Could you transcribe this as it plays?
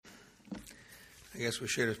I guess we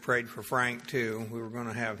should have prayed for Frank, too. We were going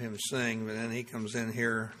to have him sing, but then he comes in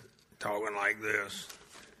here talking like this.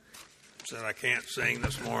 Said, I can't sing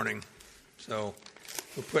this morning. So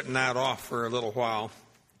we're putting that off for a little while.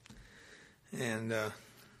 And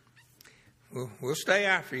we'll stay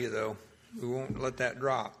after you, though. We won't let that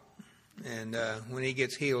drop. And when he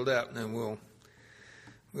gets healed up, then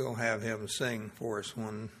we'll have him sing for us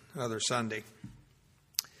one other Sunday.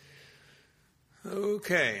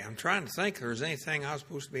 Okay, I'm trying to think if there's anything I was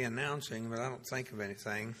supposed to be announcing, but I don't think of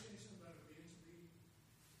anything.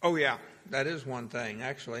 Oh, yeah, that is one thing,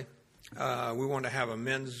 actually. We want to have a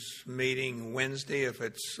men's meeting Wednesday if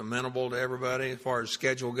it's amenable to everybody as far as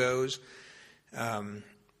schedule goes.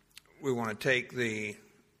 We want to take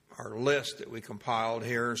our list that we compiled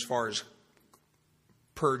here as far as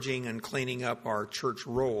purging and cleaning up our church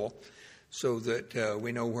roll so that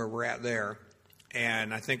we know where we're at there.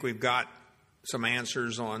 And I think we've got some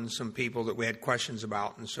answers on some people that we had questions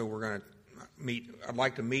about, and so we're going to meet. I'd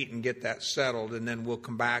like to meet and get that settled, and then we'll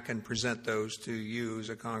come back and present those to you as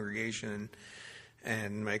a congregation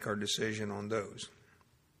and make our decision on those.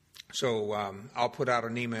 So I'll put out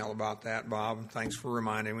an email about that, Bob. Thanks for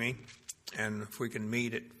reminding me. And if we can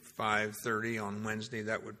meet at 5:30 on Wednesday,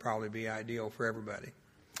 that would probably be ideal for everybody.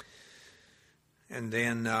 And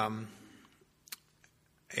then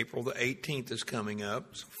April the 18th is coming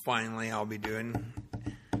up, so finally I'll be doing,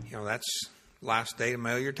 that's last day to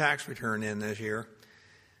mail your tax return in this year.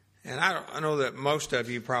 And I know that most of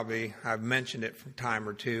you probably have mentioned it from time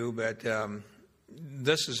or two, but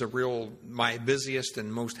this is my busiest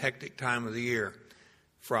and most hectic time of the year,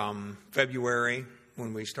 from February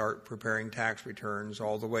when we start preparing tax returns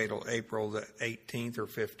all the way till April the 18th or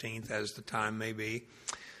 15th, as the time may be.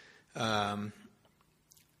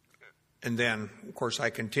 And then, of course,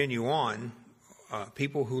 I continue on.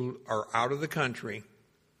 People who are out of the country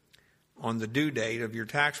on the due date of your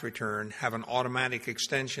tax return have an automatic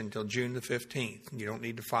extension till June the 15th. You don't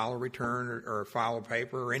need to file a return or file a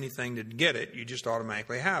paper or anything to get it. You just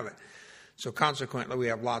automatically have it. So consequently, we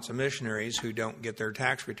have lots of missionaries who don't get their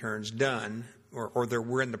tax returns done, or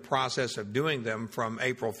we're in the process of doing them from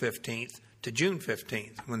April 15th to June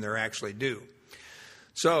 15th when they're actually due.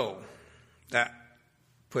 So that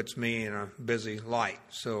puts me in a busy light.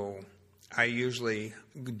 So I usually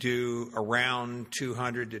do around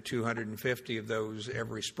 200 to 250 of those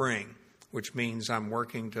every spring, which means I'm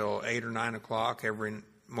working till 8 or 9 o'clock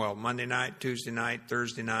Monday night, Tuesday night,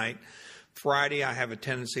 Thursday night. Friday, I have a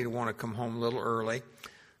tendency to want to come home a little early,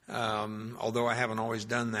 although I haven't always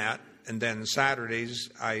done that. And then Saturdays,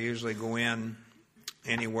 I usually go in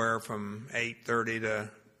anywhere from 8:30 to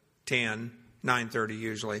 10, 9:30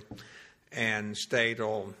 usually, and stay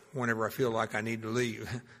till whenever I feel like I need to leave.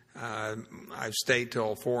 I've stayed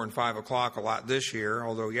till 4 and 5 o'clock a lot this year,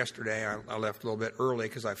 although yesterday I left a little bit early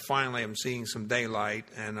because I finally am seeing some daylight,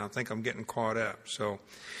 and I think I'm getting caught up. So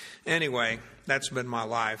anyway, that's been my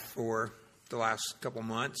life for the last couple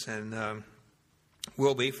months, and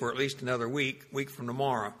will be for at least another week from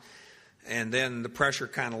tomorrow. And then the pressure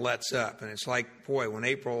kind of lets up, and it's like, boy, when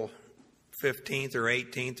April 15th or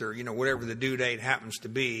 18th or, whatever the due date happens to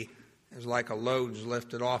be, it's like a load's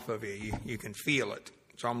lifted off of you. You can feel it.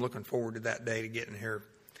 So I'm looking forward to that day, to getting here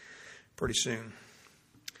pretty soon.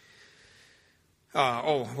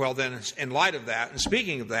 Then in light of that, and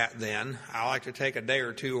speaking of that then, I like to take a day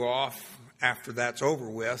or two off after that's over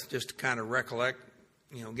with, just to kind of recollect,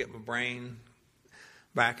 get my brain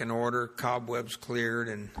back in order, cobwebs cleared,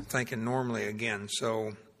 and thinking normally again.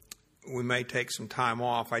 So we may take some time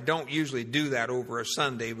off. I don't usually do that over a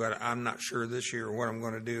Sunday, but I'm not sure this year what I'm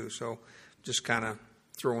going to do. So just kind of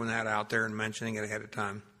throwing that out there and mentioning it ahead of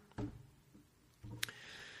time.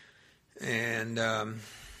 And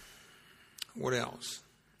what else?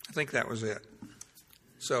 I think that was it.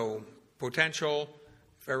 So potential,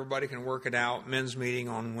 if everybody can work it out, men's meeting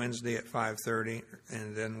on Wednesday at 5:30,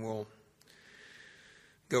 and then we'll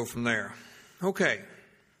go from there. Okay.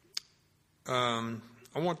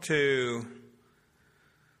 I want to,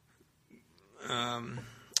 I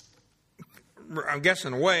guess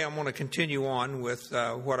in a way, I'm going to continue on with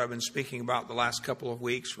what I've been speaking about the last couple of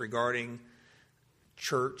weeks regarding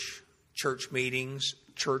church meetings,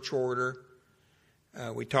 church order.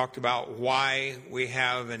 We talked about why we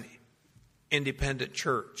have an independent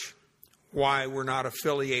church, why we're not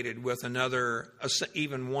affiliated with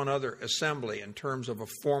even one other assembly in terms of a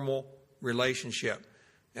formal relationship,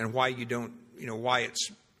 and why you don't, why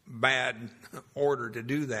it's bad order to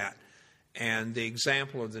do that. And the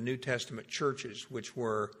example of the New Testament churches, which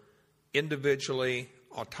were individually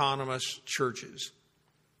autonomous churches.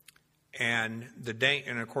 And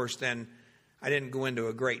of course then I didn't go into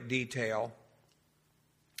a great detail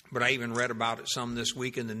but I even read about it some this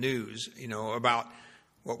week in the news, about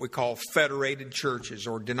what we call federated churches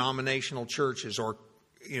or denominational churches, or,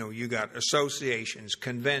 you got associations,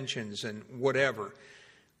 conventions, and whatever.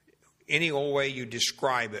 Any old way you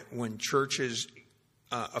describe it, when churches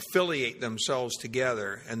affiliate themselves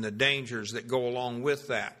together and the dangers that go along with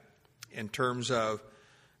that in terms of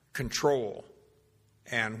control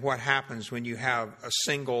and what happens when you have a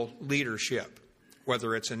single leadership,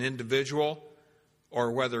 whether it's an individual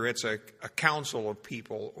or whether it's a council of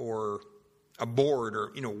people or a board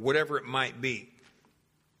or, whatever it might be.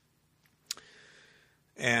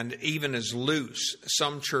 And even as loose,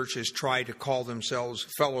 some churches try to call themselves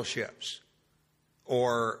fellowships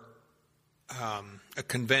or a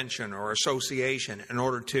convention or association in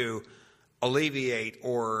order to alleviate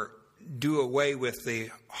or do away with the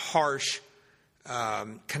harsh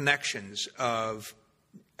connections of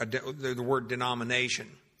the word denomination.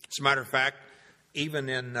 As a matter of fact, even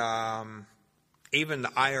the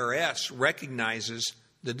IRS recognizes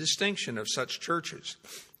the distinction of such churches.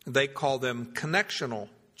 They call them connectional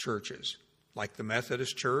churches, like the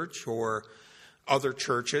Methodist Church or other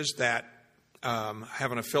churches that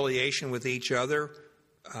have an affiliation with each other.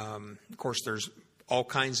 Of course, there's all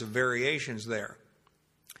kinds of variations there.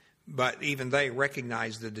 But even they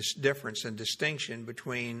recognize the difference and distinction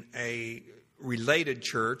between a related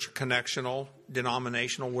church, connectional,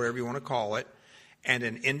 denominational, whatever you want to call it, and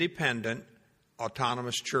an independent,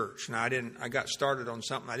 autonomous church. Now, I got started on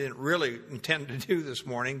something I didn't really intend to do this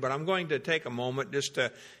morning, but I'm going to take a moment just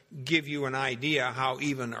to give you an idea how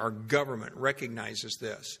even our government recognizes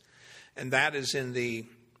this. And that is in the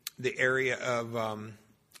area of,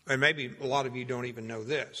 and maybe a lot of you don't even know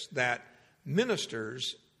this, that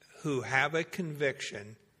ministers who have a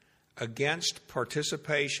conviction against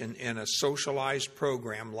participation in a socialized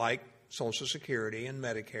program like Social Security and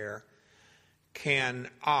Medicare can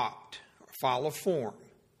file a form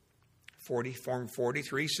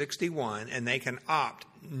 4361, and they can opt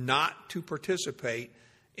not to participate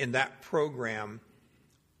in that program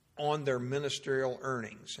on their ministerial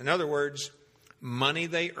earnings. In other words, money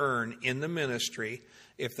they earn in the ministry,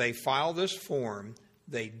 if they file this form,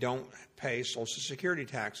 they don't pay Social Security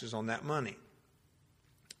taxes on that money.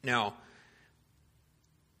 Now,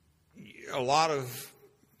 a lot of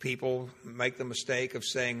people make the mistake of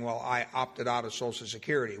saying, well, I opted out of Social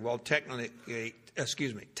Security. Well, technically,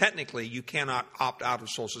 you cannot opt out of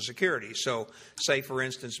Social Security. So, say, for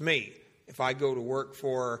instance, me, if I go to work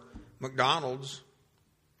for McDonald's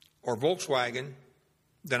or Volkswagen,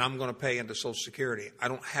 then I'm going to pay into Social Security. I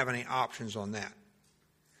don't have any options on that.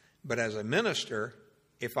 But as a minister,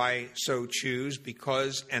 if I so choose,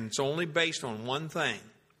 and it's only based on one thing,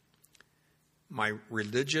 my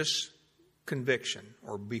religious conviction,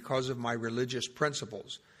 or because of my religious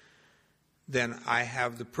principles, then I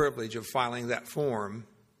have the privilege of filing that form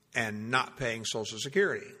and not paying Social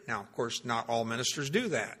Security. Now, of course, not all ministers do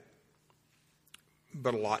that,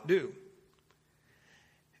 but a lot do.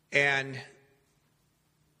 And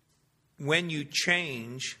when you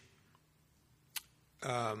change,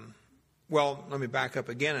 let me back up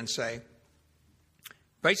again and say,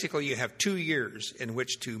 basically you have 2 years in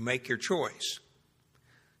which to make your choice.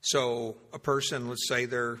 So a person, let's say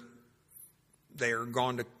they're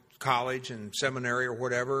gone to college and seminary or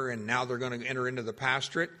whatever, and now they're going to enter into the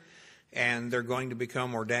pastorate, and they're going to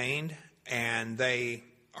become ordained, and they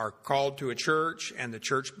are called to a church, and the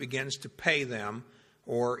church begins to pay them,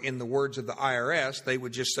 or in the words of the IRS, they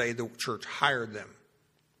would just say the church hired them.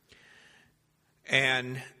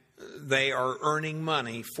 And they are earning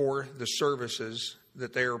money for the services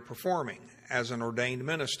that they are performing as an ordained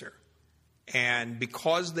minister. And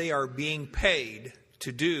because they are being paid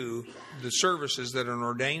to do the services that an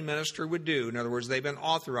ordained minister would do, in other words, they've been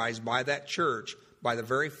authorized by that church by the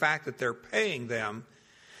very fact that they're paying them,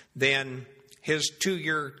 then his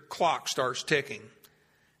 2-year clock starts ticking.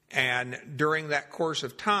 And during that course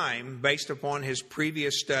of time, based upon his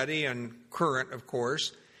previous study and current, of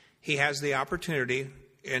course, he has the opportunity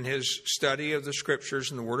in his study of the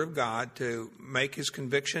Scriptures and the Word of God to make his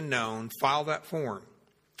conviction known, file that form.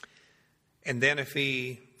 And then if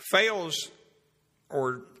he fails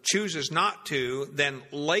or chooses not to, then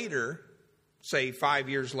later, say 5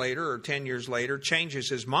 years later or 10 years later, changes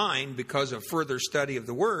his mind because of further study of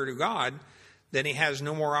the Word of God, then he has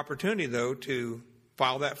no more opportunity, though, to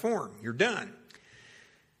file that form. You're done.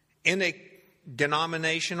 In a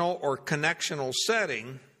denominational or connectional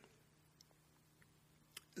setting,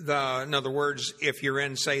 in other words, if you're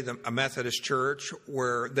in, say, a Methodist church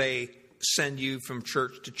where they send you from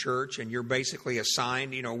church to church and you're basically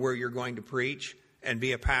assigned, where you're going to preach and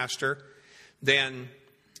be a pastor, then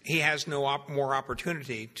he has no more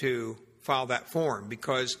opportunity to file that form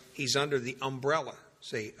because he's under the umbrella,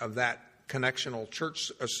 see, of that connectional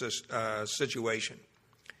church situation.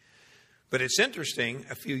 But it's interesting,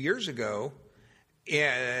 a few years ago,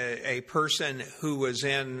 a person who was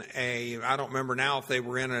in I don't remember now if they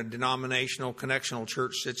were in a denominational connectional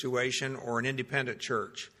church situation or an independent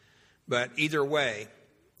church, but either way,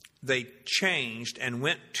 they changed and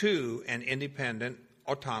went to an independent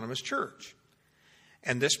autonomous church.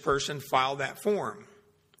 And this person filed that form.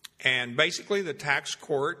 And basically the tax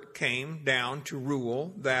court came down to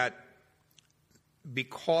rule that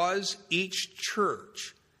because each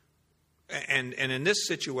church, and in this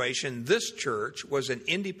situation, this church was an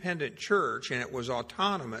independent church and it was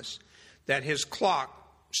autonomous, that his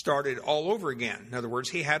clock started all over again. In other words,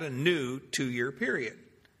 he had a new 2-year period.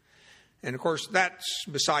 And of course, that's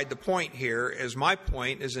beside the point here, as my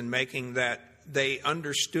point is in making that they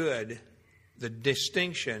understood the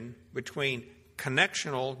distinction between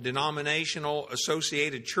connectional, denominational,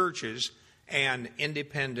 associated churches and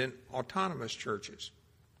independent, autonomous churches.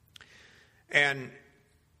 And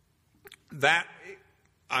that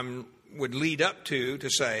would lead up to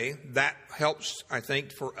say that helps, I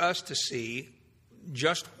think, for us to see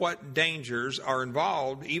just what dangers are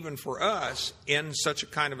involved, even for us, in such a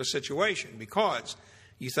kind of a situation. Because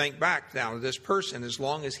you think back now to this person, as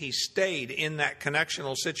long as he stayed in that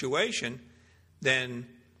connectional situation, then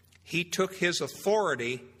he took his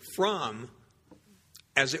authority from,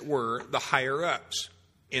 as it were, the higher-ups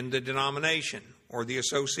in the denomination or the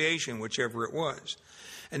association, whichever it was.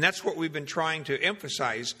 And that's what we've been trying to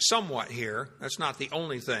emphasize somewhat here. That's not the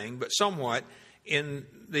only thing, but somewhat in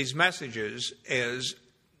these messages is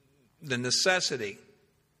the necessity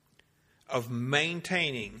of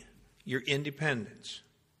maintaining your independence.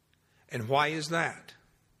 And why is that?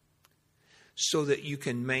 So that you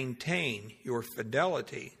can maintain your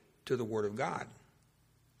fidelity to the Word of God.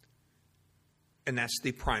 And that's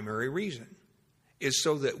the primary reason, is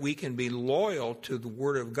so that we can be loyal to the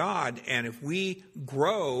Word of God. And if we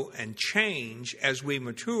grow and change as we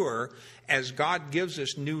mature, as God gives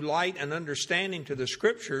us new light and understanding to the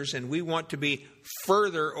Scriptures, and we want to be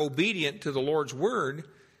further obedient to the Lord's Word,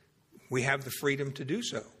 we have the freedom to do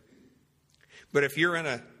so. But if you're in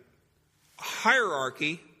a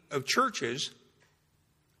hierarchy of churches,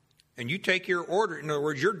 and you take your order, in other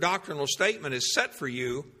words, your doctrinal statement is set for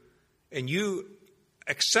you, and you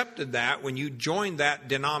accepted that when you joined that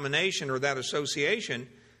denomination or that association,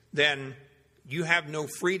 then you have no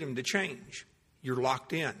freedom to change. You're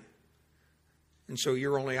locked in. And so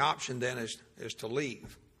your only option then is to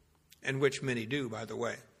leave, and which many do, by the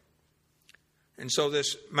way. And so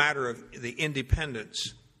this matter of the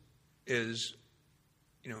independence is,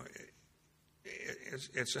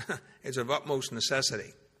 it's of utmost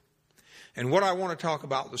necessity. And what I want to talk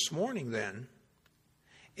about this morning then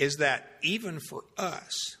is that even for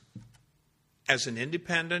us, as an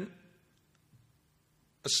independent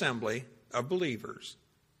assembly of believers,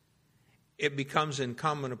 it becomes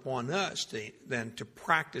incumbent upon us to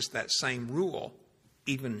practice that same rule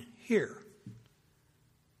even here.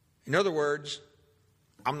 In other words,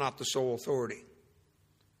 I'm not the sole authority.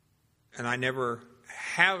 And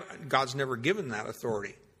God's never given that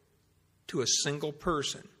authority to a single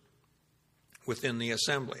person within the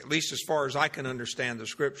assembly, at least as far as I can understand the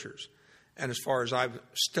Scriptures and as far as I've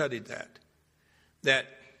studied that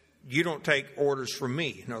you don't take orders from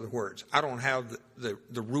me. In other words, I don't have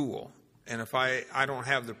the rule. And if I don't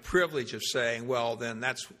have the privilege of saying, well, then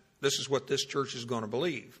this is what this church is going to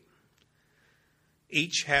believe.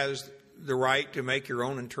 Each has the right to make your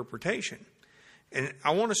own interpretation. And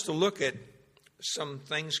I want us to look at some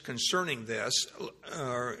things concerning this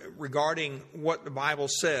regarding what the Bible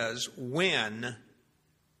says when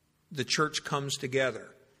the church comes together,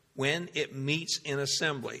 when it meets in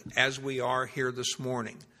assembly, as we are here this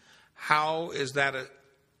morning. How is that?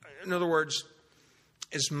 In other words,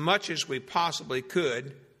 as much as we possibly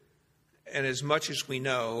could, and as much as we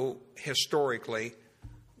know historically,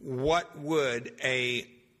 what would a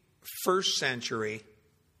first century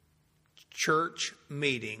church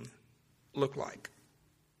meeting look like?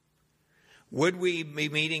 Would we be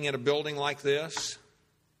meeting in a building like this?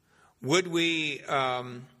 Would we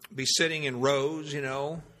be sitting in rows,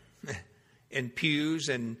 in pews?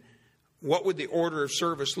 And what would the order of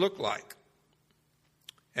service look like?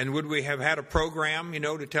 And would we have had a program,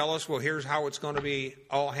 to tell us, well, here's how it's going to be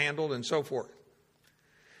all handled and so forth?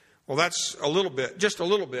 Well, that's just a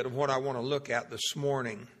little bit of what I want to look at this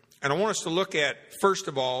morning. And I want us to look at, first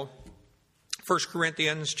of all, 1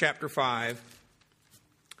 Corinthians chapter 5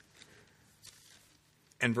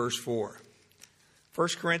 and verse 4. 1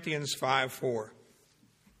 Corinthians 5:4.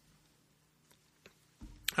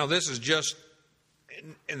 Now, this is just,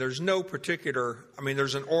 and there's no particular,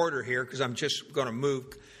 there's an order here because I'm just going to move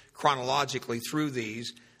chronologically through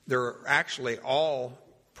these. They're actually all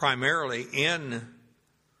primarily in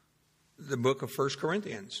the book of 1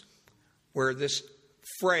 Corinthians, where this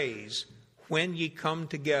phrase, when ye come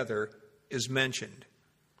together, is mentioned.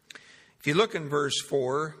 If you look in verse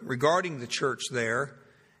 4, regarding the church there,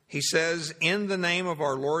 he says, in the name of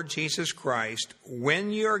our Lord Jesus Christ, when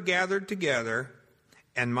ye are gathered together,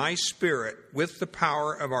 and my spirit with the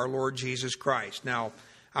power of our Lord Jesus Christ. Now,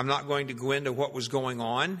 I'm not going to go into what was going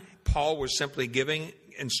on. Paul was simply giving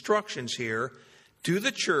instructions here to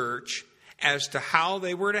the church as to how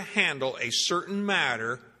they were to handle a certain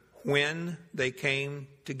matter when they came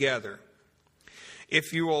together.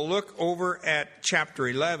 If you will look over at chapter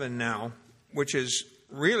 11 now, which is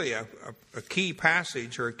really a key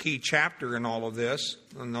passage or a key chapter in all of this,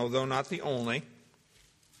 although not the only.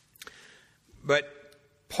 But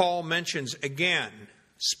Paul mentions again,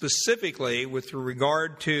 specifically with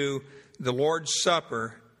regard to the Lord's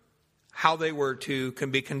Supper, how they were to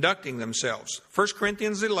be conducting themselves. 1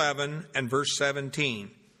 Corinthians 11 and verse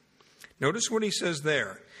 17. Notice what he says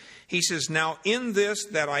there. He says, now in this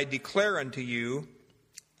that I declare unto you,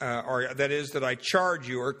 or that is that I charge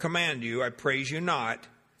you or command you, I praise you not,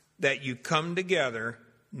 that you come together,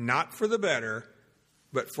 not for the better,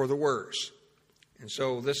 but for the worse. And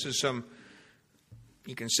so this is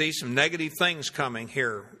you can see some negative things coming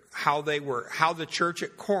here. How the church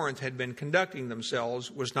at Corinth had been conducting themselves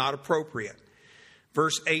was not appropriate.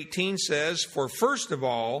 Verse 18 says, for first of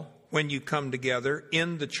all, when you come together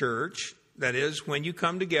in the church, that is, when you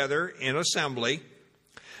come together in assembly,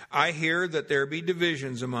 I hear that there be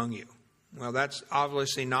divisions among you. Well, that's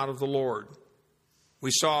obviously not of the Lord. We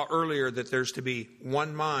saw earlier that there's to be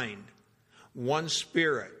one mind, one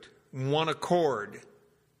spirit, one accord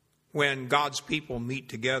when God's people meet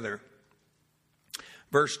together.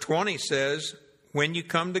 Verse 20 says, when you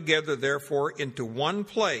come together, therefore, into one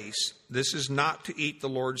place, this is not to eat the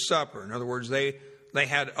Lord's Supper. In other words, they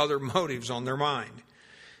had other motives on their mind.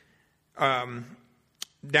 Down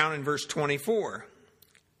in verse 24,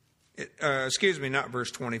 not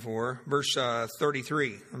verse 24, verse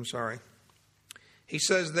 33, I'm sorry. He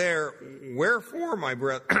says there, wherefore, my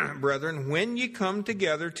brethren, when ye come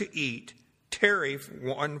together to eat, tarry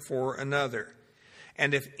one for another.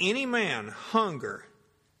 And if any man hunger,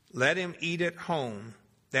 let him eat at home,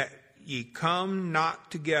 that ye come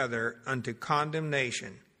not together unto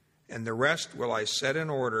condemnation, and the rest will I set in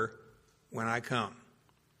order when I come.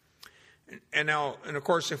 And of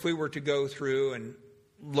course, if we were to go through and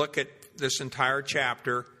look at this entire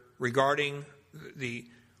chapter regarding the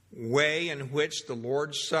way in which the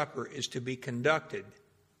Lord's Supper is to be conducted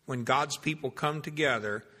when God's people come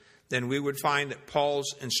together, then we would find that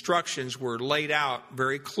Paul's instructions were laid out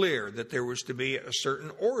very clear, that there was to be a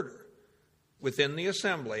certain order within the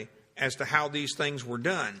assembly as to how these things were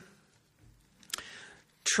done.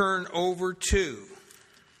 Turn over to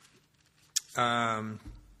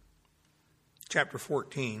chapter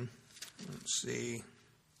 14. Let's see.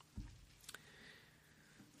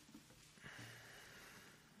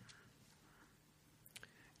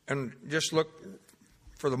 And just look,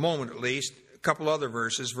 for the moment at least, a couple other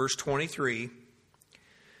verses. Verse 23.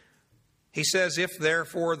 He says, if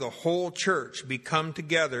therefore the whole church be come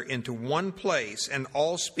together into one place, and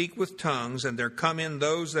all speak with tongues, and there come in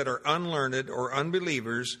those that are unlearned or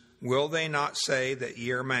unbelievers, will they not say that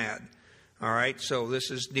ye are mad? All right, so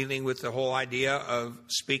this is dealing with the whole idea of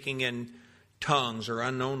speaking in tongues or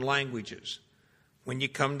unknown languages when you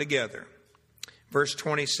come together. Verse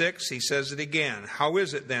 26, he says it again. How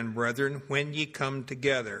is it then, brethren, when ye come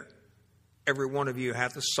together? Every one of you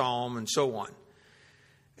hath a psalm, and so on.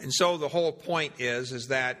 And so the whole point is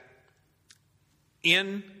that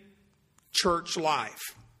in church life,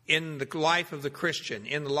 in the life of the Christian,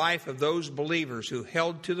 in the life of those believers who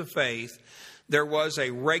held to the faith, there was a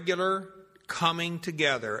regular coming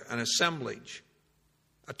together, an assemblage,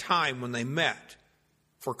 a time when they met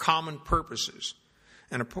for common purposes.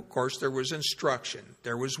 And of course, there was instruction,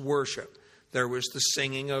 there was worship, there was the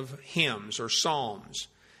singing of hymns or psalms.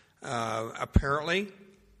 Apparently,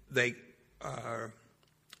 there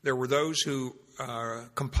were those who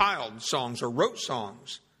compiled songs or wrote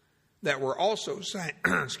songs that were also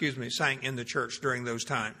sang in the church during those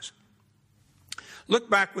times. Look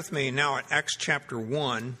back with me now at Acts chapter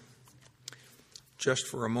 1, just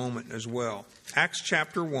for a moment as well. Acts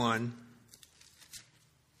chapter 1,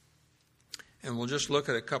 and we'll just look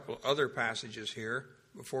at a couple other passages here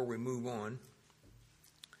before we move on.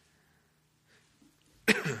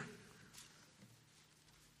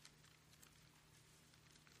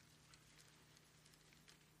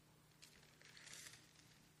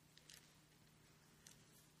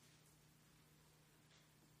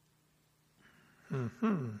 Oh,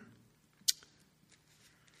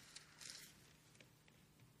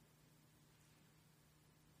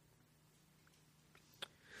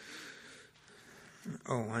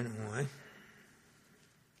 I know why.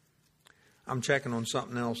 I'm checking on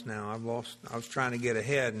something else now. I was trying to get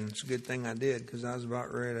ahead, and it's a good thing I did, because I was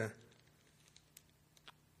about ready to.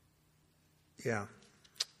 Yeah.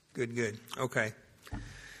 Good. Okay.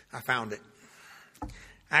 I found it.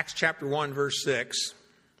 Acts chapter 1, verse 6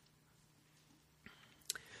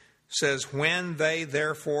 says, "When they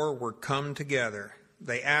therefore were come together,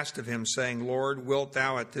 they asked of him, saying, Lord, wilt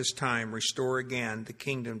thou at this time restore again the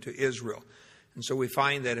kingdom to Israel?" And so we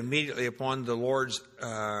find that immediately upon the Lord's,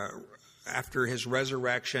 after his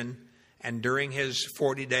resurrection and during his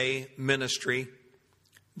 40-day ministry,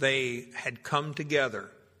 they had come together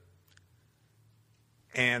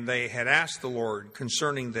and they had asked the Lord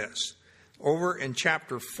concerning this. Over in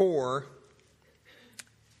chapter 4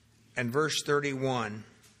 and verse 31,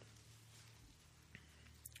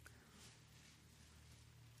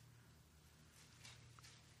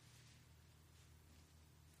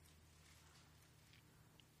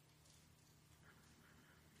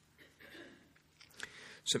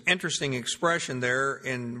 some interesting expression there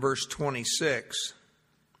in verse 26,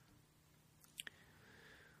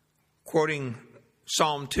 quoting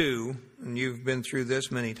Psalm 2, and you've been through this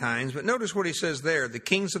many times, but notice what he says there. The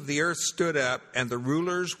kings of the earth stood up, and the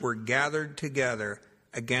rulers were gathered together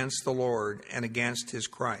against the Lord and against his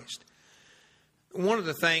Christ. One of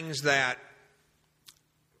the things that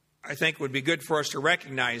I think would be good for us to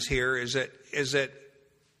recognize here is that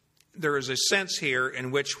there is a sense here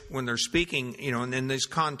in which when they're speaking, and in this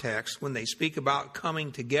context, when they speak about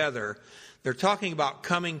coming together, they're talking about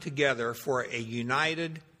coming together for a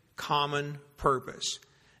united, common purpose.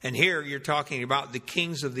 And here you're talking about the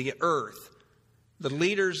kings of the earth, the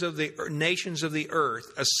leaders of the nations of the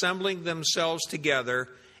earth, assembling themselves together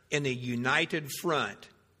in a united front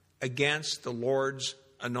against the Lord's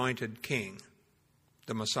anointed king,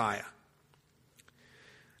 the Messiah.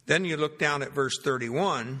 Then you look down at verse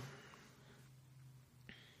 31.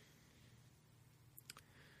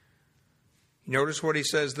 Notice what he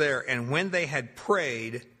says there. "And when they had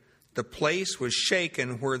prayed, the place was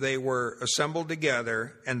shaken where they were assembled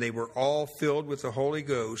together, and they were all filled with the Holy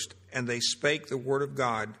Ghost, and they spake the word of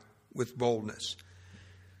God with boldness."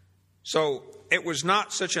 So it was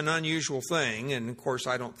not such an unusual thing, and of course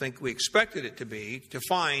I don't think we expected it to be, to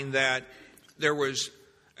find that there was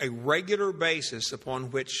a regular basis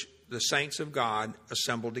upon which the saints of God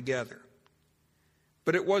assembled together.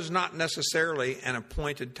 But it was not necessarily an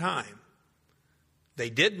appointed time. They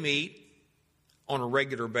did meet on a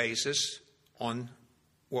regular basis on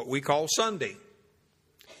what we call Sunday.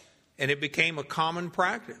 And it became a common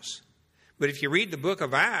practice. But if you read the book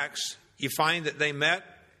of Acts, you find that they met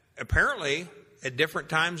apparently at different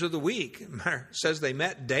times of the week. It says they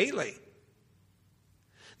met daily.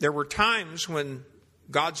 There were times when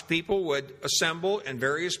God's people would assemble in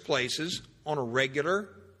various places on a regular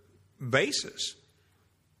basis,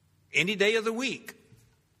 any day of the week.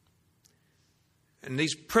 And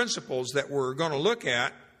these principles that we're going to look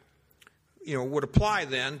at, would apply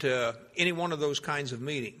then to any one of those kinds of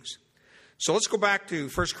meetings. So let's go back to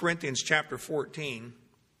 1 Corinthians chapter 14.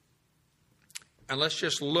 And let's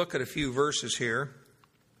just look at a few verses here.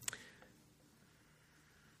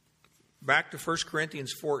 Back to 1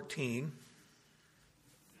 Corinthians 14.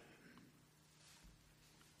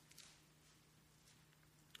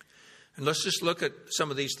 And let's just look at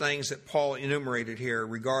some of these things that Paul enumerated here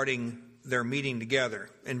regarding their meeting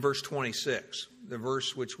together in verse 26, the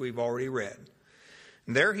verse which we've already read.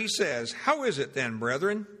 And there he says, "How is it then,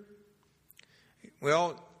 brethren?"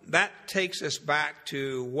 Well, that takes us back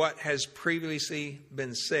to what has previously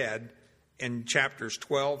been said in chapters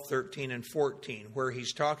 12, 13, and 14, where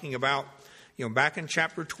he's talking about, back in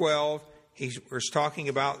chapter 12, he was talking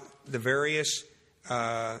about the various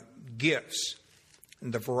gifts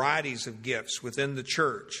and the varieties of gifts within the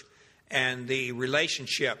church and the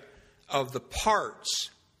relationship of the parts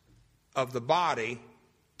of the body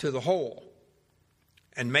to the whole,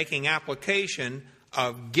 and making application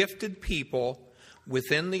of gifted people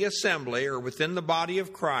within the assembly or within the body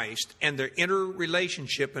of Christ and their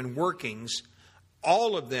interrelationship and workings,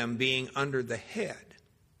 all of them being under the head,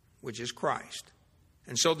 which is Christ.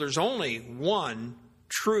 And so there's only one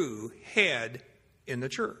true head in the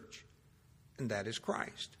church, and that is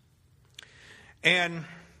Christ. And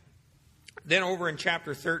then over in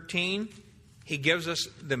chapter 13, he gives us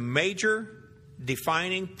the major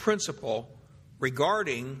defining principle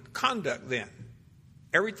regarding conduct then.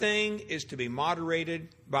 Everything is to be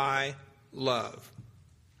moderated by love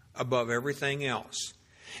above everything else.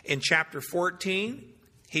 In chapter 14,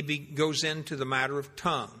 he goes into the matter of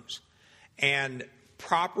tongues and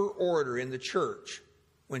proper order in the church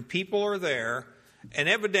when people are there and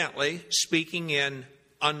evidently speaking in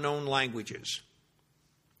unknown languages.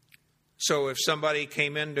 So if somebody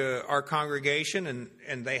came into our congregation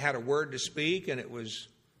and they had a word to speak and it was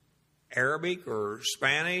Arabic or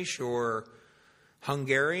Spanish or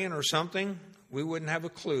Hungarian or something, we wouldn't have a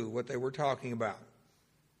clue what they were talking about.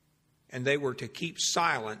 And they were to keep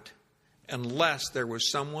silent unless there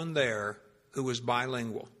was someone there who was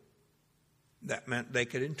bilingual. That meant they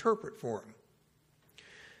could interpret for them.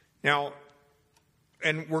 Now,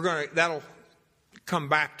 and that'll come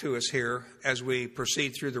back to us here as we proceed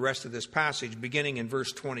through the rest of this passage, beginning in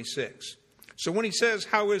verse 26. So when he says,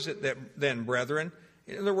 how is it that then, brethren,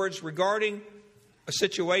 in other words, regarding a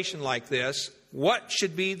situation like this, what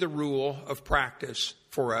should be the rule of practice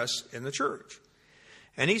for us in the church?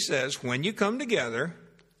 And he says, when you come together,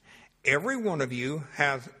 every one of you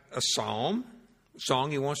hath a psalm,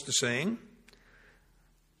 song he wants to sing,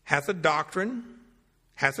 hath a doctrine,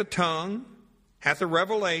 hath a tongue, hath a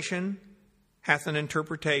revelation, hath an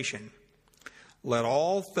interpretation. Let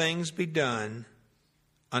all things be done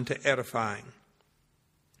unto edifying.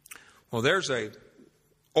 Well, there's a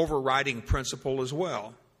overriding principle as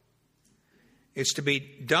well. It's to be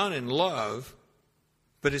done in love,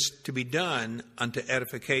 but it's to be done unto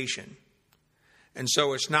edification. And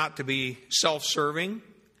so it's not to be self-serving.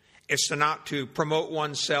 It's not to promote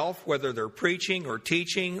oneself, whether they're preaching or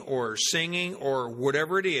teaching or singing or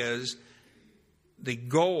whatever it is. The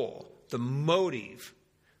goal, the motive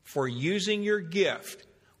for using your gift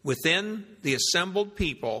within the assembled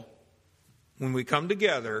people when we come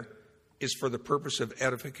together is for the purpose of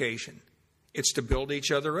edification. It's to build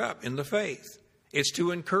each other up in the faith. It's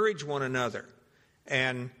to encourage one another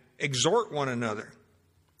and exhort one another.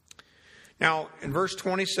 Now, in verse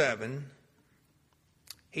 27,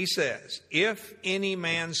 he says, if any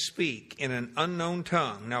man speak in an unknown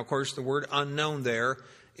tongue. Now, of course, the word unknown there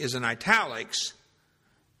is in italics.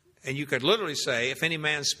 And you could literally say, if any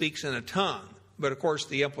man speaks in a tongue. But, of course,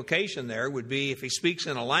 the implication there would be if he speaks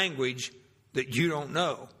in a language that you don't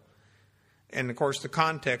know. And, of course, the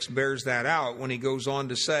context bears that out when he goes on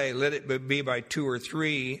to say, let it be by two or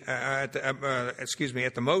three, at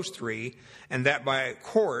the most three, and that by a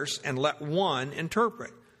course, and let one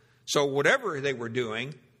interpret. So whatever they were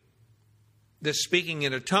doing, this speaking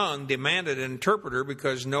in a tongue demanded an interpreter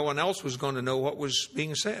because no one else was going to know what was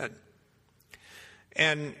being said.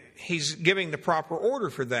 And he's giving the proper order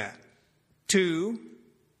for that. 2,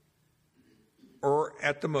 or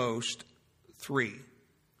at the most 3.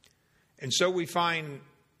 And so we find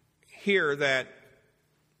here that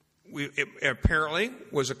it apparently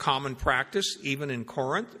was a common practice, even in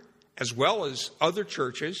Corinth, as well as other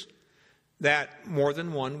churches, that more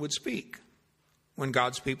than one would speak when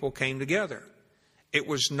God's people came together. It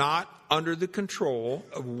was not under the control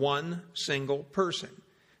of one single person.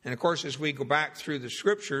 And of course, as we go back through the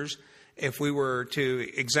scriptures, if we were to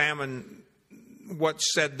examine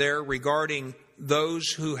what's said there regarding those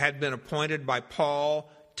who had been appointed by Paul,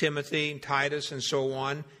 Timothy, Titus, and so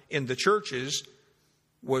on in the churches,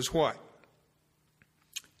 was what?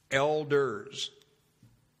 Elders.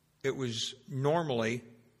 It was normally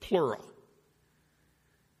plural.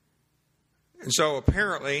 And so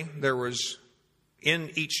apparently there was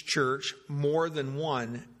in each church more than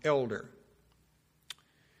one elder.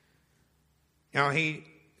 Now he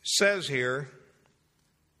says here,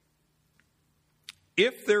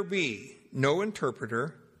 if there be no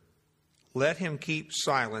interpreter, let him keep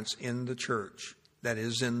silence in the church, that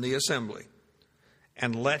is, in the assembly,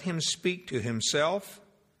 and let him speak to himself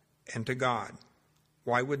and to God.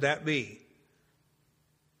 Why would that be?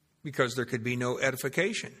 Because there could be no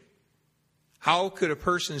edification. How could a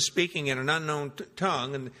person speaking in an unknown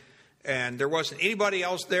tongue, and there wasn't anybody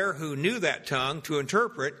else there who knew that tongue to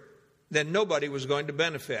interpret, then nobody was going to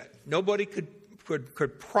benefit. Nobody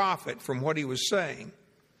could profit from what he was saying.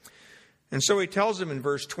 And so he tells them in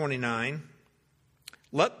verse 29,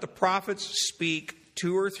 let the prophets speak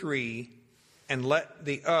 2 or 3, and let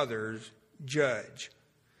the others judge.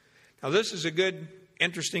 Now this is a good,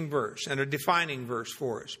 interesting verse and a defining verse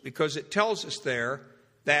for us, because it tells us there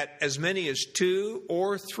that as many as 2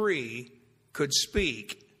 or 3 could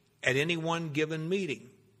speak at any one given meeting.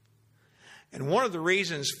 And one of the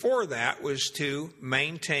reasons for that was to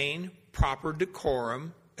maintain proper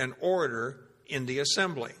decorum and order in the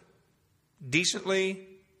assembly, decently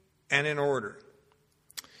and in order.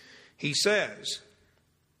 He says,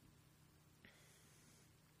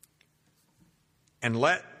 and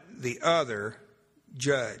let the other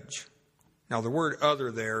judge. Now the word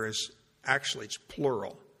other there is Actually, it's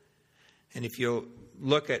plural. And if you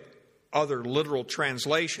look at other literal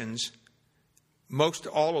translations, most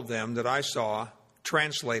all of them that I saw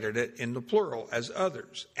translated it in the plural as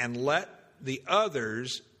others. And let the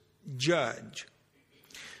others judge.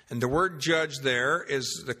 And the word judge there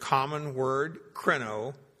is the common word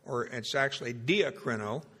krino, or it's actually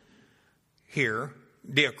diakrino here,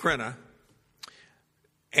 diakrina.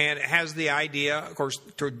 And it has the idea, of course,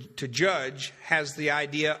 to judge has the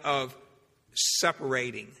idea of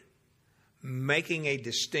separating, making a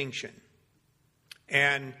distinction.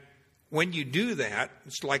 And when you do that,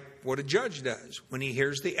 it's like what a judge does when he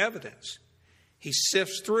hears the evidence. He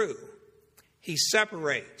sifts through. He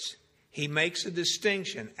separates. He makes a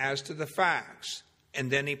distinction as to the facts.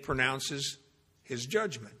 And then he pronounces his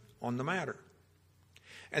judgment on the matter.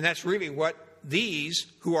 And that's really what these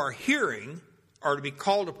who are hearing are to be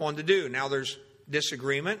called upon to do. Now there's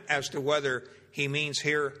disagreement as to whether he means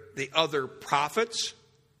here the other prophets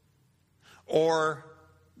or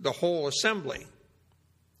the whole assembly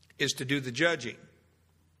is to do the judging.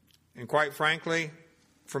 And quite frankly,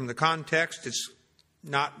 from the context, it's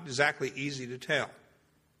not exactly easy to tell.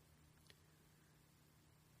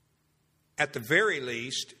 At the very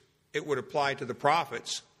least, it would apply to the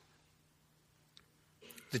prophets,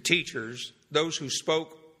 the teachers, those who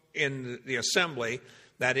spoke in the assembly,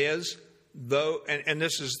 that is, though, and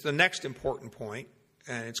this is the next important point,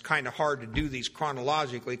 and it's kind of hard to do these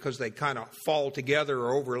chronologically because they kind of fall together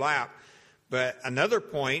or overlap. But another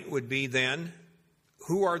point would be then,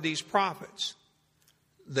 who are these prophets?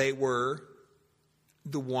 They were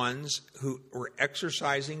the ones who were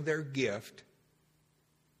exercising their gift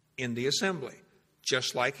in the assembly,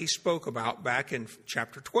 just like he spoke about back in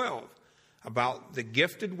chapter 12, about the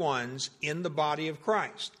gifted ones in the body of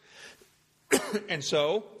Christ. And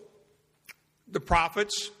so, the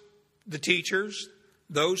prophets, the teachers,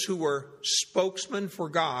 those who were spokesmen for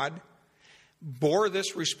God, bore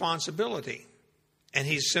this responsibility. And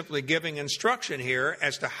he's simply giving instruction here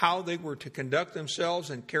as to how they were to conduct themselves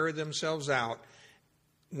and carry themselves out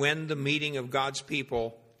when the meeting of God's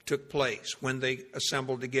people took place, when they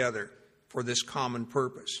assembled together for this common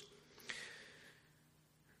purpose.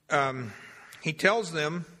 He tells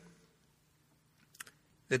them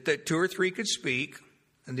that 2 or 3 could speak,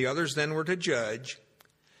 and the others then were to judge.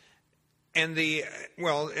 And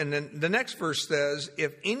then the next verse says,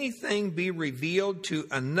 if anything be revealed to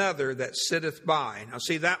another that sitteth by. Now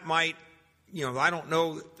see, that might, I don't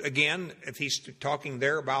know, again, if he's talking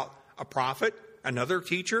there about a prophet, another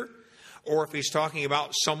teacher, or if he's talking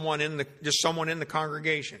about someone in the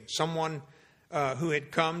congregation, someone who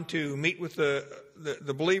had come to meet with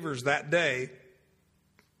the believers that day.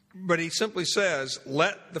 But he simply says,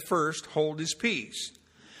 let the first hold his peace.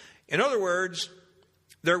 In other words,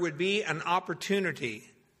 there would be an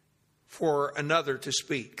opportunity for another to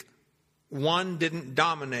speak. One didn't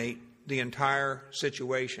dominate the entire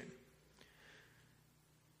situation.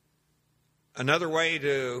 Another way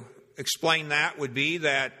to explain that would be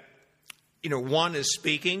that, one is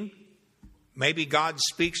speaking. Maybe God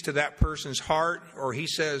speaks to that person's heart, or he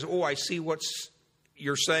says, oh, I see what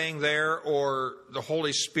you're saying there, or the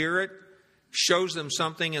Holy Spirit shows them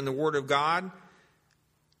something in the Word of God.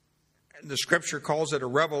 The Scripture calls it a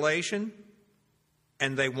revelation,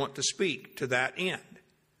 and they want to speak to that end.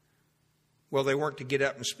 Well, they weren't to get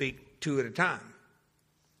up and speak 2 at a time.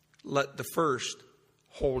 Let the first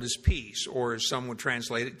hold his peace, or as some would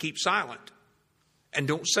translate it, keep silent, and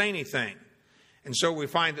don't say anything. And so we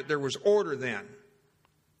find that there was order then.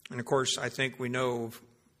 And of course, I think we know of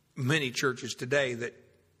many churches today that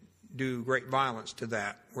do great violence to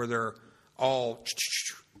that, where they're all...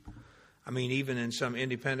 even in some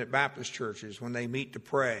independent Baptist churches, when they meet to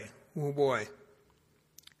pray, oh boy,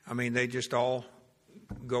 they just all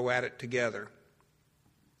go at it together.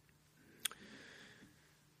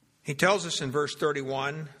 He tells us in verse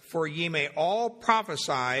 31, for ye may all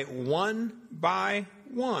prophesy one by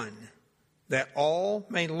one, that all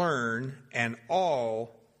may learn and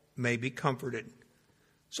all may be comforted.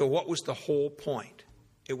 So what was the whole point?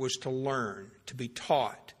 It was to learn, to be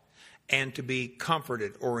taught, and to be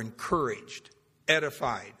comforted or encouraged,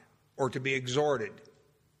 edified, or to be exhorted.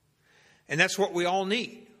 And that's what we all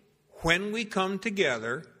need. When we come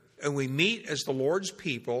together and we meet as the Lord's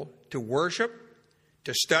people to worship,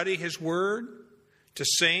 to study His Word, to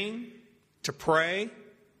sing, to pray,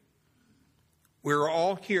 we're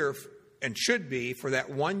all here and should be for that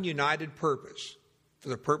one united purpose, for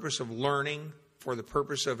the purpose of learning, for the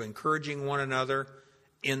purpose of encouraging one another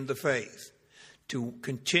in the faith, to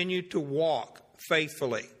continue to walk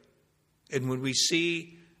faithfully. And when we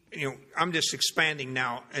see, I'm just expanding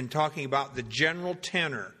now and talking about the general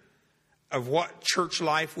tenor of what church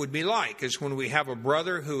life would be like is when we have a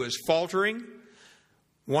brother who is faltering,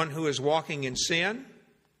 one who is walking in sin,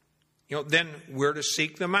 then we're to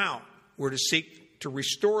seek them out. We're to seek to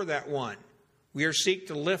restore that one. We are to seek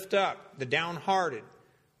to lift up the downhearted.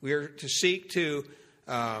 We are to seek to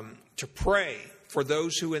pray for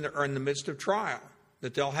those who are in the midst of trial,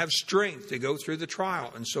 that they'll have strength to go through the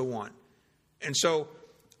trial and so on. And so,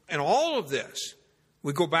 in all of this,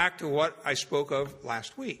 we go back to what I spoke of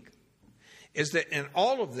last week, is that in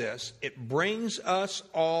all of this, it brings us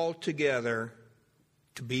all together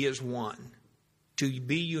to be as one, to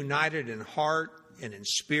be united in heart and in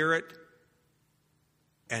spirit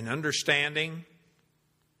and understanding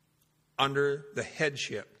under the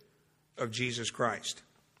headship of Jesus Christ.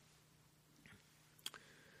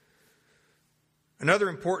 Another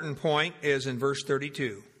important point is in verse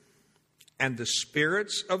 32. And the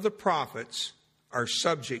spirits of the prophets are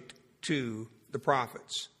subject to the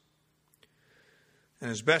prophets. And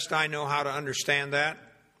as best I know how to understand that,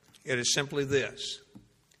 it is simply this,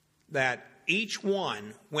 that each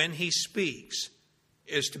one, when he speaks,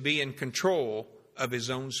 is to be in control of his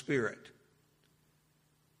own spirit.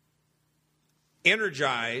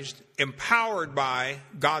 Energized, empowered by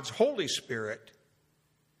God's Holy Spirit,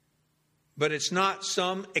 but it's not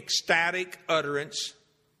some ecstatic utterance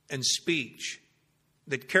and speech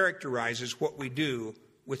that characterizes what we do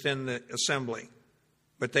within the assembly.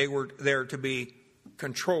 But they were there to be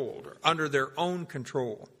controlled, or under their own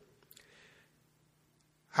control.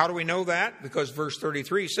 How do we know that? Because verse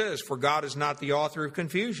 33 says, "For God is not the author of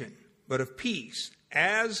confusion, but of peace,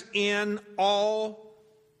 as in all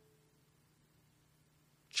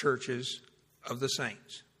churches of the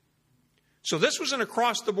saints." So this was an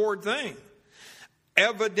across-the-board thing.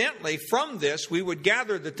 Evidently, from this, we would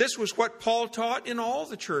gather that this was what Paul taught in all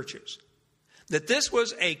the churches. That this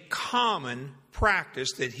was a common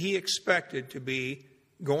practice that he expected to be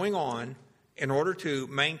going on in order to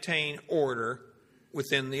maintain order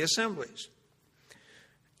within the assemblies.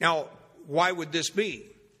 Now, why would this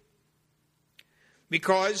be?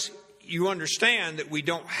 Because you understand that we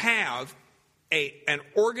don't have an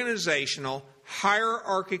organizational,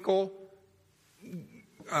 hierarchical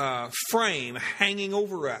frame hanging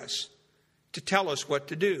over us to tell us what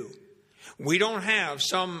to do. We don't have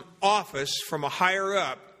some office from a higher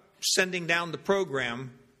up sending down the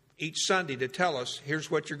program each Sunday to tell us, here's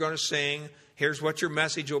what you're going to sing, here's what your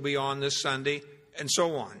message will be on this Sunday, and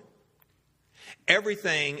so on.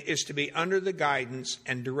 Everything is to be under the guidance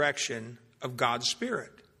and direction of God's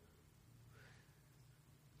Spirit.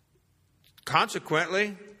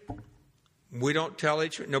 Consequently, we don't tell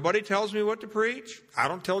each other. Nobody tells me what to preach. I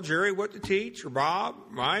don't tell Jerry what to teach, or Bob,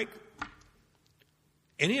 Mike,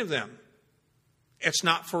 any of them. It's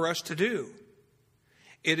not for us to do.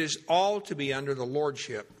 It is all to be under the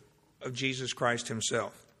lordship of Jesus Christ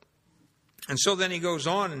himself. And so then he goes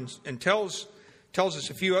on and tells us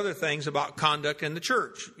a few other things about conduct in the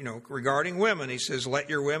church. Regarding women, he says, "Let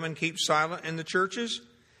your women keep silent in the churches,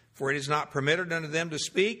 for it is not permitted unto them to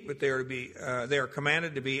speak, but they are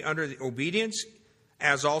commanded to be under the obedience,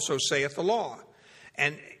 as also saith the law."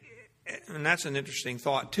 And that's an interesting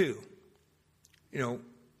thought too.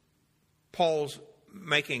 Paul's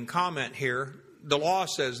making comment here. The law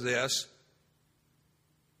says this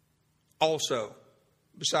also,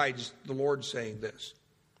 besides the Lord saying this.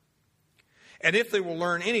 "And if they will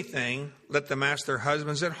learn anything, let them ask their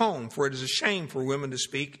husbands at home, for it is a shame for women to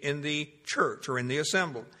speak in the church," or in the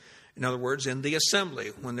assembly. In other words, in the assembly,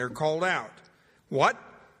 when they're called out. "What?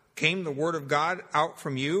 Came the word of God out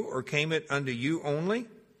from you, or came it unto you only?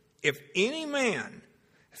 If any man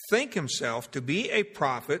think himself to be a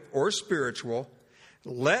prophet or spiritual,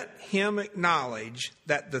 let him acknowledge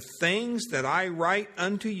that the things that I write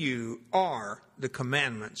unto you are the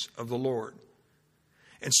commandments of the Lord."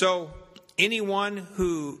 And so, anyone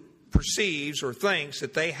who perceives or thinks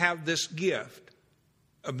that they have this gift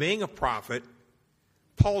of being a prophet,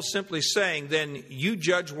 Paul's simply saying, then you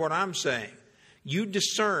judge what I'm saying. You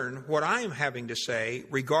discern what I'm having to say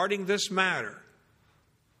regarding this matter.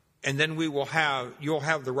 And then you'll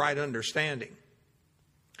have the right understanding.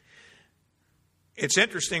 It's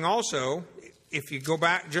interesting also, if you go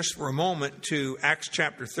back just for a moment to Acts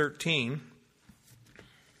chapter 13.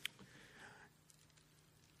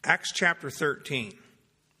 Acts chapter 13.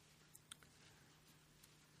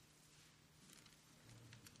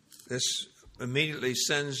 This immediately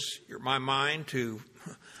sends my mind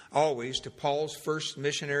always to Paul's first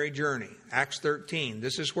missionary journey. Acts 13.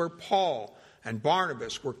 This is where Paul and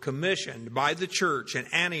Barnabas were commissioned by the church in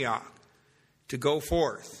Antioch to go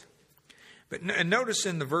forth. But notice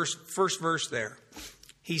in the first verse there,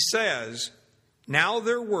 he says Now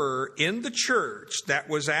there were in the church that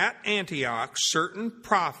was at Antioch certain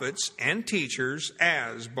prophets and teachers,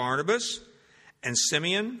 as Barnabas and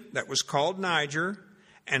Simeon, that was called Niger,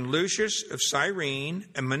 and Lucius of Cyrene,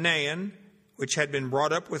 and Manaen, which had been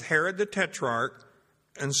brought up with Herod the Tetrarch,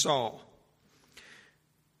 and Saul.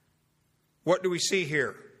 What do we see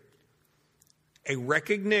here? A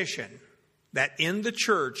recognition that in the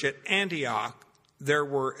church at Antioch there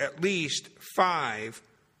were at least 5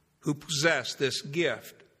 who possessed this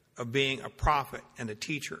gift of being a prophet and a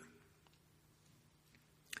teacher.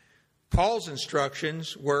 Paul's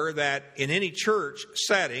instructions were that in any church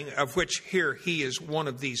setting, of which here he is one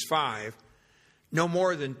of these 5, no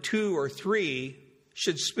more than 2 or 3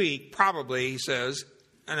 should speak. Probably, he says,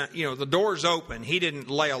 and the door's open. He didn't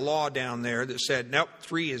lay a law down there that said, nope,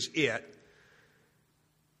 3 is it.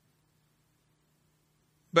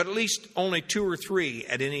 But at least only 2 or 3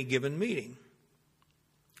 at any given meeting.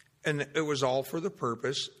 And it was all for the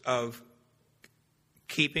purpose of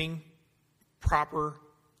keeping proper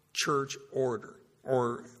church order,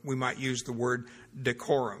 or we might use the word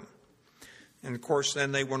decorum. And of course,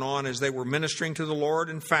 then they went on as they were ministering to the Lord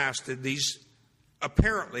and fasted. These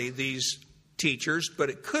teachers,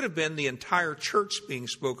 but it could have been the entire church being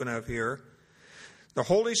spoken of here. The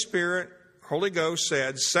Holy Ghost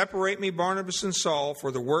said, "Separate me Barnabas and Saul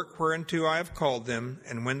for the work whereunto I have called them."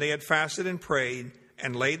 And when they had fasted and prayed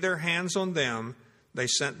and laid their hands on them, they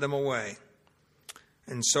sent them away.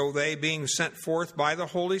 And so they, being sent forth by the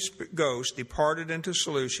Holy Ghost, departed into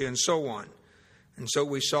Seleucia, and so on. And so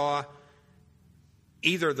we saw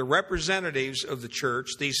either the representatives of the church,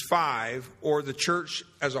 these 5, or the church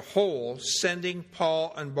as a whole, sending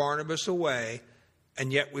Paul and Barnabas away.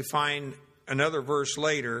 And yet we find another verse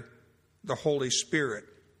later, the Holy Spirit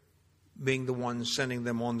being the one sending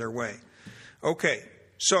them on their way. Okay,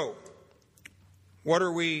 so what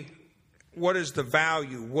is the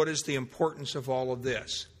value? What is the importance of all of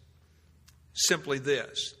this? Simply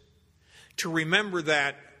this: to remember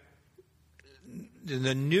that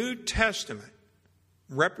the New Testament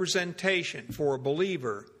representation for a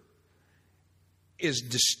believer is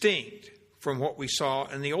distinct from what we saw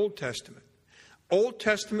in the Old Testament. Old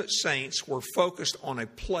Testament saints were focused on a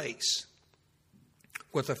place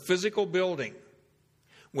with a physical building,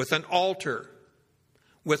 with an altar,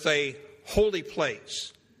 with a holy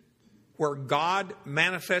place where God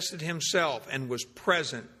manifested himself and was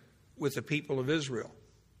present with the people of Israel.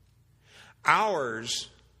 Ours,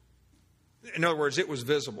 in other words, it was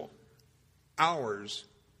visible. Ours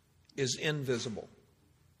is invisible.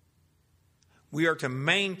 We are to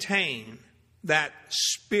maintain that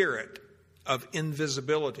spirit of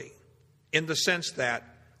invisibility in the sense that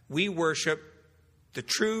we worship the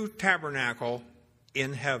true tabernacle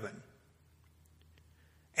in heaven.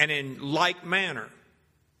 And in like manner,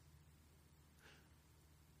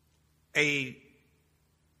 a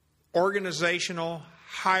organizational,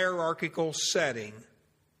 hierarchical setting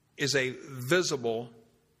is a visible,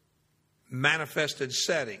 manifested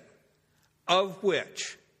setting, of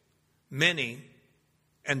which many,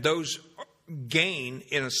 and those gain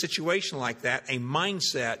in a situation like that, a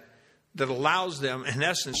mindset that allows them, in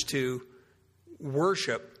essence, to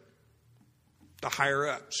worship the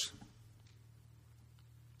higher-ups.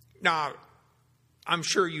 Now, I'm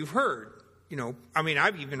sure you've heard,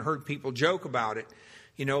 I've even heard people joke about it,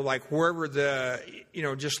 like wherever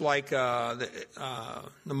just like the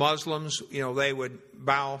Muslims, they would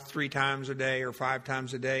bow 3 times a day or 5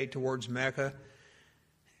 times a day towards Mecca.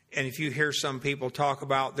 And if you hear some people talk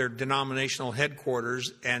about their denominational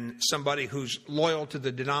headquarters and somebody who's loyal to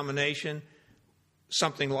the denomination,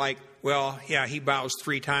 something like, well, yeah, he bows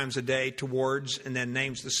 3 times a day towards, and then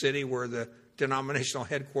names the city where the denominational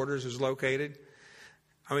headquarters is located.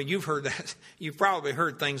 I mean, you've heard that. You've probably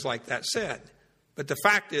heard things like that said. But the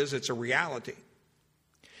fact is, it's a reality.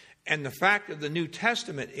 And the fact of the New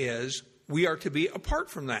Testament is we are to be apart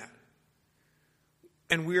from that.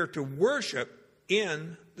 And we are to worship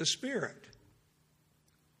in the Spirit.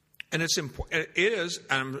 And it is,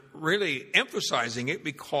 I'm really emphasizing it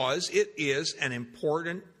because it is an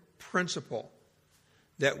important principle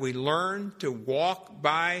that we learn to walk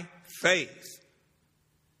by faith.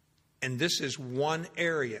 And this is one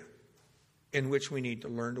area in which we need to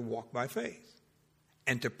learn to walk by faith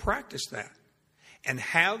and to practice that and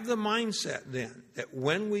have the mindset then that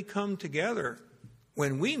when we come together,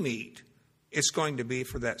 when we meet, it's going to be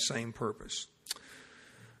for that same purpose.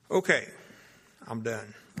 Okay, I'm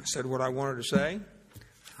done. I said what I wanted to say.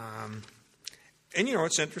 And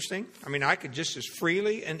it's interesting. I mean, I could just as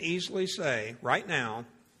freely and easily say right now,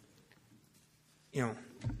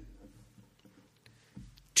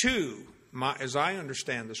 as I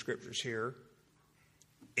understand the scriptures here,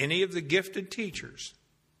 any of the gifted teachers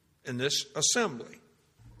in this assembly,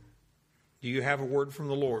 do you have a word from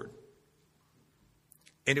the Lord?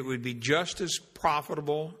 And it would be just as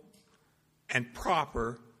profitable and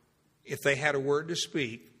proper if they had a word to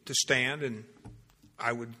speak, to stand, and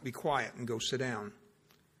I would be quiet and go sit down,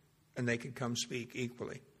 and they could come speak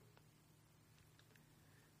equally.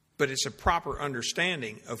 But it's a proper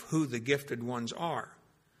understanding of who the gifted ones are.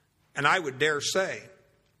 And I would dare say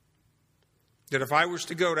that if I was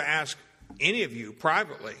to go to ask any of you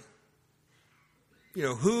privately,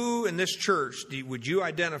 who in this church would you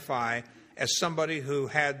identify as somebody who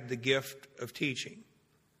had the gift of teaching?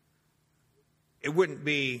 It wouldn't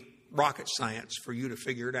be rocket science for you to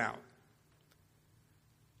figure it out.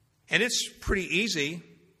 And it's pretty easy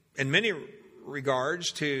in many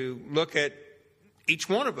regards to look at each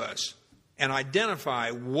one of us and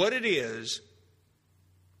identify what it is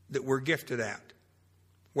that we're gifted at,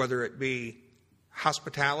 whether it be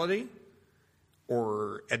hospitality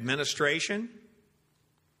or administration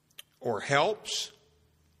or helps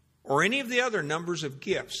or any of the other numbers of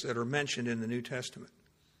gifts that are mentioned in the New Testament.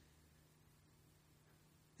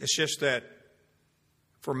 It's just that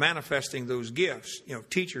for manifesting those gifts,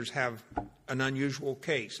 teachers have an unusual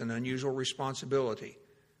case, an unusual responsibility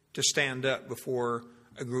to stand up before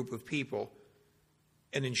a group of people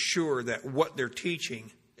and ensure that what they're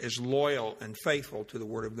teaching is loyal and faithful to the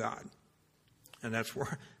Word of God. And that's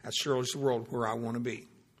surely the world where I want to be.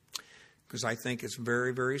 Because I think it's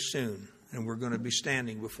very, very soon, and we're going to be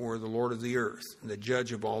standing before the Lord of the earth, the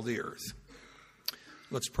judge of all the earth.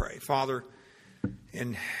 Let's pray. Father,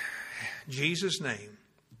 in Jesus' name,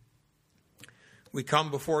 we come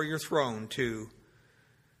before your throne to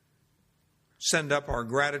send up our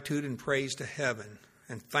gratitude and praise to heaven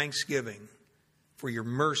and thanksgiving for your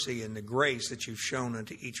mercy and the grace that you've shown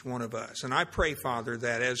unto each one of us. And I pray, Father,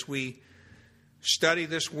 that as we study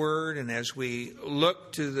this word and as we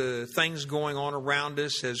look to the things going on around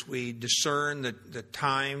us, as we discern the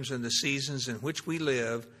times and the seasons in which we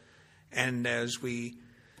live, and as we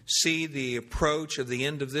see the approach of the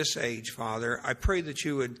end of this age, Father, I pray that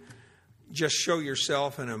you would just show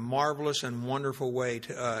yourself in a marvelous and wonderful way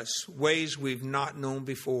to us, ways we've not known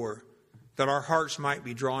before, that our hearts might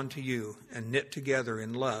be drawn to you and knit together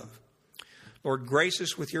in love. Lord, grace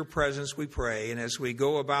us with your presence, we pray, and as we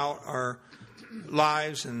go about our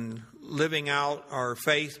lives and living out our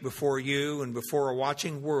faith before you and before a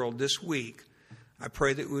watching world this week, I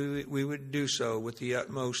pray that we would do so with the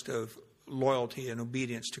utmost of loyalty and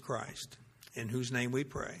obedience to Christ, in whose name we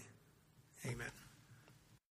pray. Amen.